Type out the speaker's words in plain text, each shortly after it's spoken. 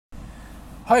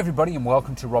Hi everybody and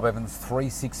welcome to Rob Evans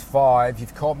 365.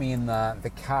 You've caught me in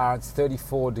the car. It's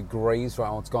 34 degrees right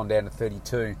now. It's gone down to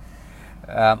 32.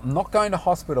 I'm not going to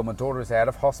hospital. My daughter is out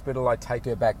of hospital. I take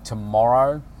her back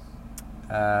tomorrow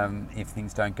if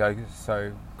things don't go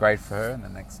so great for her in the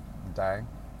next day.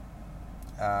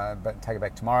 But take her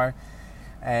back tomorrow.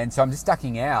 And so I'm just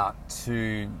ducking out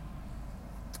to...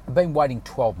 I've been waiting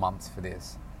 12 months for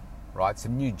this, right?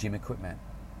 Some new gym equipment.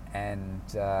 And...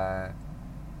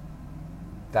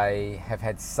 they have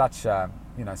had such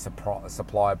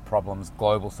supply problems,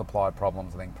 global supply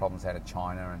problems. I think problems out of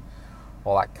China and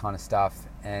all that kind of stuff.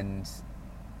 And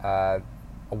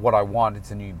what I want,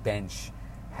 it's a new bench,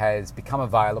 has become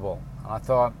available. And I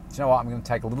thought, you know what, I'm going to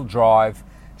take a little drive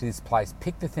to this place,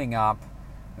 pick the thing up.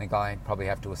 I think I probably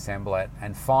have to assemble it.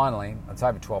 And finally, it's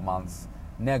over 12 months,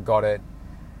 now got it.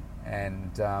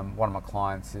 And one of my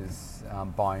clients is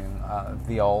buying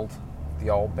the old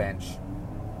bench.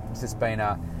 It's just been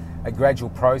a gradual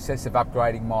process of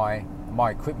upgrading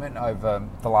my equipment over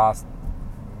the last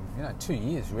 2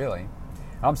 years really.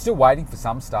 And I'm still waiting for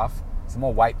some stuff, some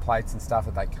more weight plates and stuff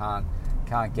that they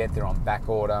can't get. They're on back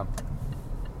order.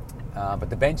 But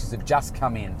the benches have just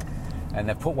come in and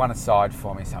they've put one aside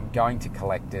for me, so I'm going to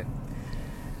collect it.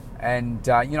 And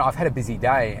I've had a busy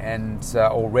day and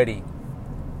already.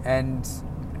 And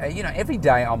every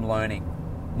day I'm learning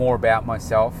more about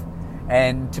myself.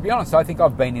 And to be honest, I think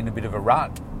I've been in a bit of a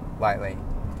rut lately.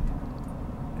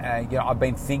 I've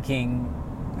been thinking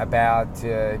about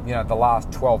the last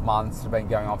 12 months that have been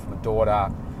going on for my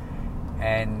daughter,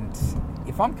 and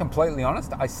if I'm completely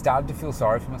honest, I started to feel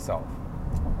sorry for myself.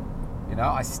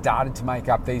 I started to make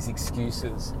up these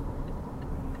excuses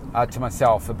to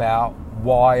myself about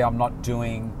why I'm not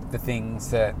doing the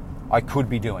things that I could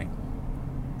be doing,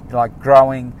 like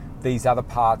growing these other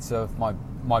parts of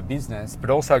my business, but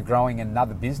also growing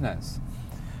another business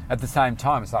at the same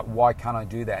time. It's like, why can't I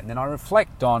do that? And then I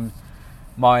reflect on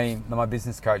my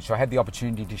business coach. So I had the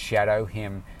opportunity to shadow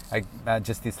him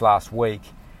just this last week.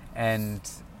 And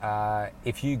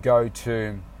if you go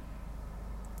to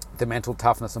the Mental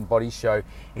Toughness and Body Show,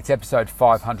 it's episode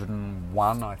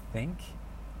 501, I think,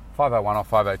 501 or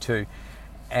 502.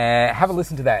 Have a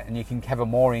listen to that, and you can have a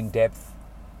more in-depth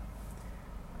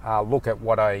look at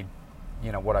what I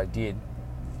did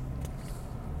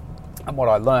and what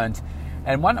I learned.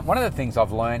 And one of the things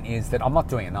I've learned is that I'm not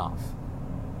doing enough.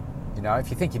 If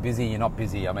you think you're busy, you're not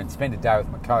busy. I mean, spend a day with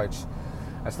my coach.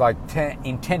 It's like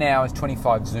in 10 hours,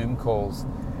 25 Zoom calls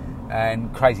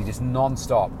and crazy, just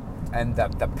non-stop. And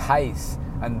the pace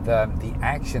and the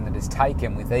action that is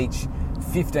taken with each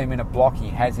 15-minute block he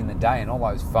has in the day and all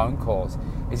those phone calls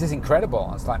is just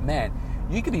incredible. It's like, man,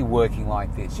 you could be working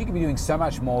like this. You could be doing so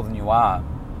much more than you are.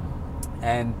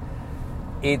 And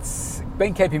it's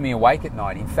been keeping me awake at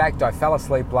night. In fact, I fell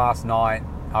asleep last night.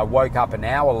 I woke up an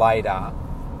hour later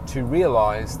to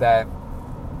realise that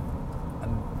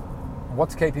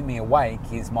what's keeping me awake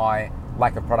is my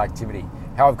lack of productivity,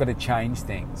 how I've got to change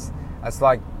things. It's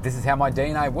like, this is how my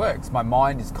DNA works. My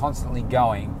mind is constantly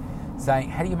going, saying,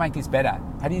 how do you make this better?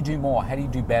 How do you do more? How do you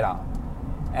do better?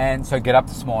 And so I get up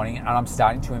this morning and I'm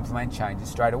starting to implement changes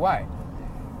straight away.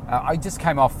 I just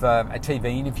came off a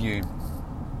TV interview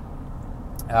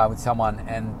with someone,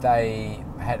 and they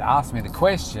had asked me the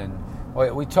question.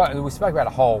 We spoke about a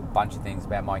whole bunch of things,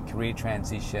 about my career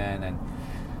transition and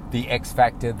the X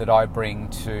factor that I bring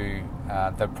to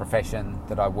the profession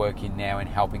that I work in now in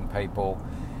helping people.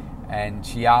 And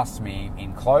she asked me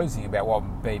in closing about what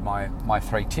would be my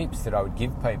 3 tips that I would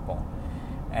give people.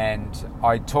 And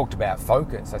I talked about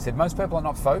focus. I said, most people are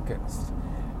not focused.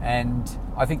 And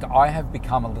I think I have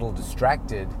become a little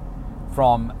distracted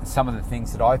from some of the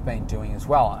things that I've been doing as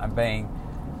well. I'm being,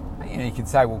 you can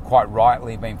say, well, quite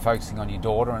rightly, been focusing on your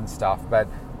daughter and stuff, but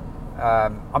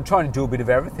I'm trying to do a bit of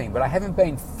everything, but I haven't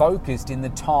been focused in the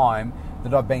time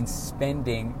that I've been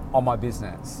spending on my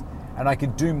business. And I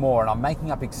could do more, and I'm making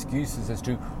up excuses as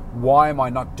to why am I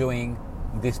not doing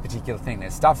this particular thing.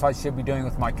 There's stuff I should be doing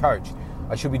with my coach.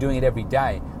 I should be doing it every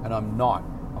day, and I'm not.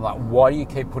 I'm like, why do you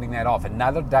keep putting that off?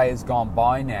 Another day has gone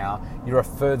by now. You're a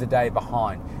further day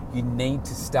behind. You need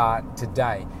to start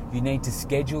today. You need to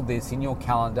schedule this in your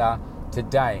calendar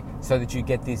today so that you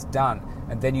get this done.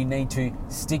 And then you need to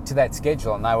stick to that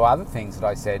schedule. And there were other things that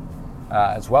I said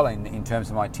as well in terms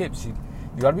of my tips. You've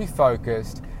got to be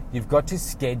focused. You've got to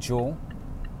schedule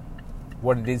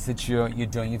what it is that you're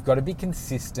doing. You've got to be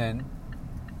consistent.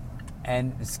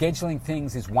 And scheduling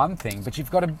things is one thing, but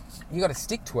you've got to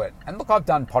stick to it. And look, I've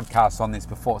done podcasts on this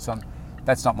before, so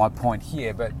that's not my point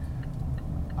here. But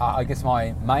I guess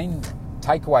my main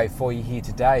takeaway for you here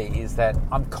today is that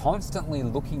I'm constantly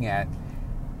looking at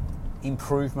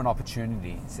improvement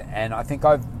opportunities. And I think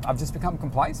I've just become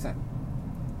complacent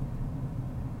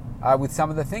with some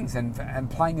of the things, and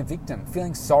playing a victim,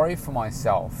 feeling sorry for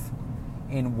myself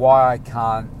in why I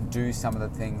can't do some of the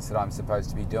things that I'm supposed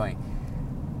to be doing.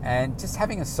 And just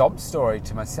having a sob story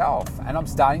to myself. And I'm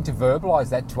starting to verbalize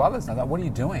that to others. And I thought, what are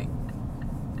you doing?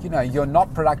 You know, you're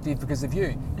not productive because of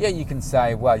you. Yeah, you can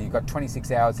say, well, you've got 26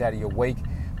 hours out of your week,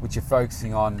 which you're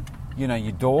focusing on, you know,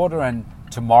 your daughter, and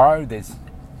tomorrow there's,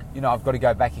 you know, I've got to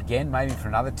go back again, maybe for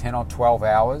another 10 or 12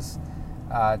 hours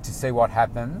to see what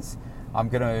happens. I'm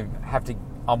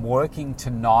working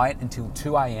tonight until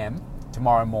 2 a.m.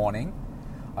 tomorrow morning.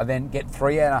 I then get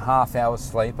 3.5 hours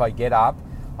sleep. I get up.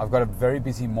 I've got a very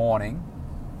busy morning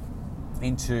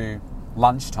into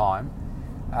lunchtime.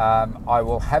 I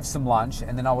will have some lunch,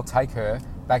 and then I will take her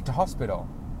back to hospital.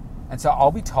 And so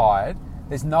I'll be tired.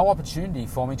 There's no opportunity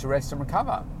for me to rest and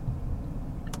recover.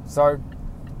 So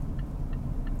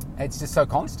it's just so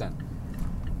constant.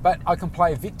 But I can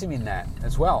play a victim in that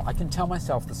as well. I can tell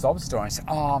myself the sob story and say,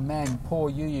 oh man, poor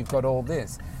you, you've got all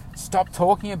this. Stop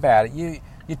talking about it.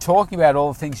 You're talking about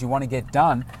all the things you want to get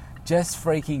done. Just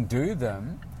freaking do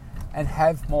them and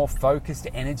have more focused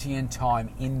energy and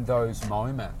time in those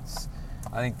moments.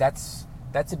 I think that's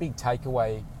a big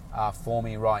takeaway for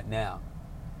me right now.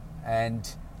 And,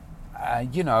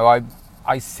 you know,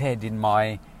 I said in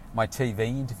my TV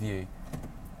interview,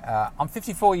 I'm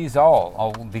 54 years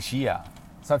old this year.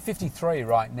 So I'm 53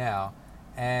 right now.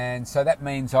 And so that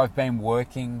means I've been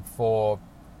working for,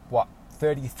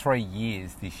 33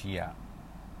 years this year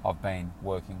I've been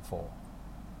working for.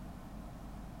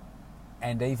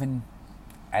 And even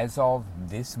as of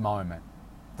this moment,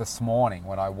 this morning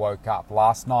when I woke up,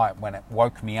 last night when it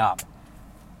woke me up,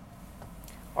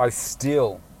 I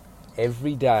still,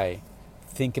 every day,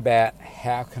 think about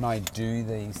how can I do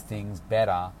these things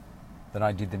better than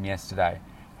I did them yesterday?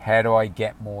 How do I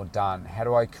get more done? How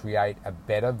do I create a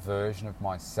better version of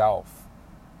myself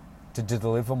to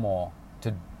deliver more,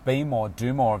 to be more,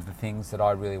 do more of the things that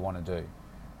I really want to do?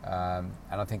 And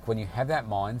I think when you have that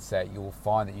mindset, you will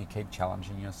find that you keep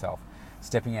challenging yourself,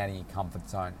 stepping out of your comfort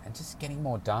zone and just getting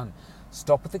more done.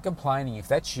 Stop with the complaining. If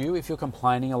that's you, if you're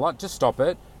complaining a lot, just stop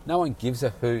it. No one gives a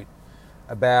hoot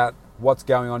about what's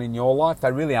going on in your life.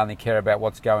 They really only care about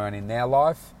what's going on in their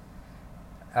life.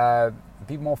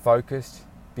 Be more focused,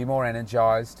 be more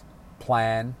energized,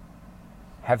 plan,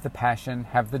 have the passion,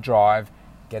 have the drive,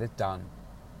 get it done.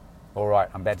 All right,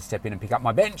 I'm about to step in and pick up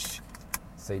my bench.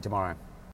 See you tomorrow.